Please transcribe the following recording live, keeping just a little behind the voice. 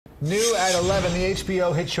New at 11, the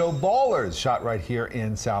HBO hit show Ballers, shot right here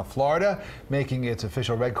in South Florida, making its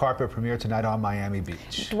official red carpet premiere tonight on Miami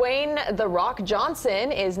Beach. Dwayne "The Rock"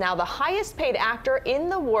 Johnson is now the highest paid actor in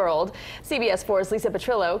the world. CBS 4's Lisa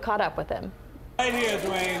Petrillo caught up with him. Right here,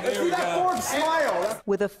 Dwayne. There we go. Smile.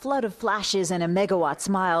 With a flood of flashes and a megawatt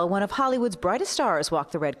smile, one of Hollywood's brightest stars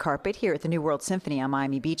walked the red carpet here at the New World Symphony on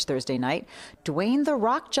Miami Beach Thursday night. Dwayne "The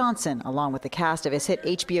Rock" Johnson, along with the cast of his hit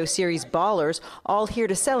HBO series Ballers, all here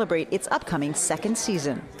to celebrate its upcoming second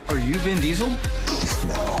season. Are you Vin Diesel?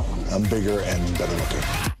 No, I'm bigger and better looking.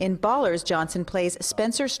 In Ballers, Johnson plays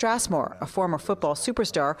Spencer Strassmore, a former football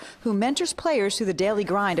superstar who mentors players through the daily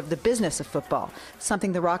grind of the business of football,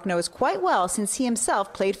 something The Rock knows quite well since he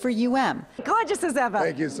himself played for Gorgeous as ever.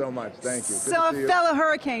 Thank you so much. Thank you. So a fellow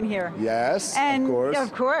Hurricane here. Yes, and of course.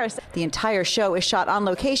 Of course. The entire show is shot on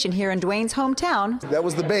location here in Dwayne's hometown. That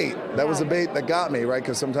was the bait. That was the bait that got me, right?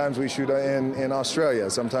 Because sometimes we shoot in Australia.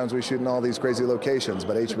 Sometimes we shoot in all these crazy locations.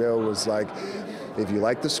 But HBO was like, if you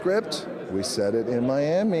like the script, we set it in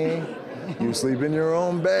Miami. You sleep in your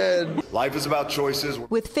own bed. Life is about choices.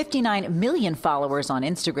 With 59 million followers on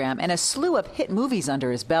Instagram and a slew of hit movies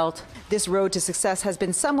under his belt, this road to success has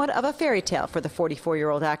been somewhat of a fairy tale for the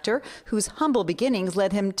 44-year-old actor, whose humble beginnings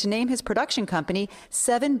led him to name his production company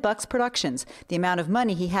 $7 Productions, the amount of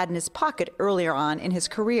money he had in his pocket earlier on in his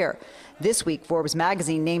career. This week, Forbes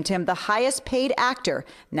magazine named him the highest paid actor.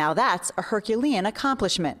 Now that's a Herculean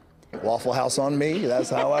accomplishment. Waffle House on me,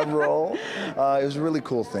 that's how I roll. It was a really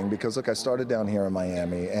cool thing because, look, I started down here in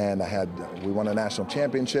Miami and we won a national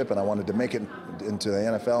championship and I wanted to make it into the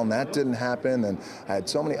NFL and that didn't happen, and I had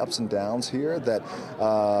so many ups and downs here that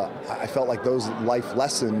I felt like those life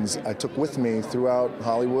lessons I took with me throughout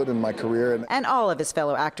Hollywood and my career. And all of his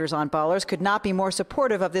fellow actors on Ballers could not be more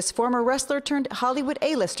supportive of this former wrestler turned Hollywood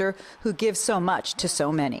A-lister who gives so much to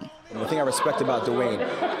so many. The thing I respect about Dwayne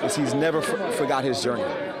is he's never forgot his journey.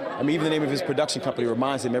 I mean, even the name of his production company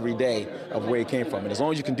reminds him every day of where he came from. And as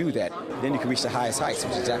long as you can do that, then you can reach the highest heights,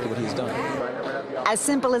 which is exactly what he's done. As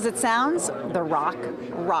simple as it sounds, The Rock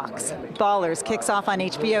rocks. Ballers kicks off on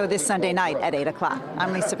HBO this Sunday night at 8 o'clock.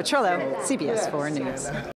 I'm Lisa Petrillo, CBS 4 News.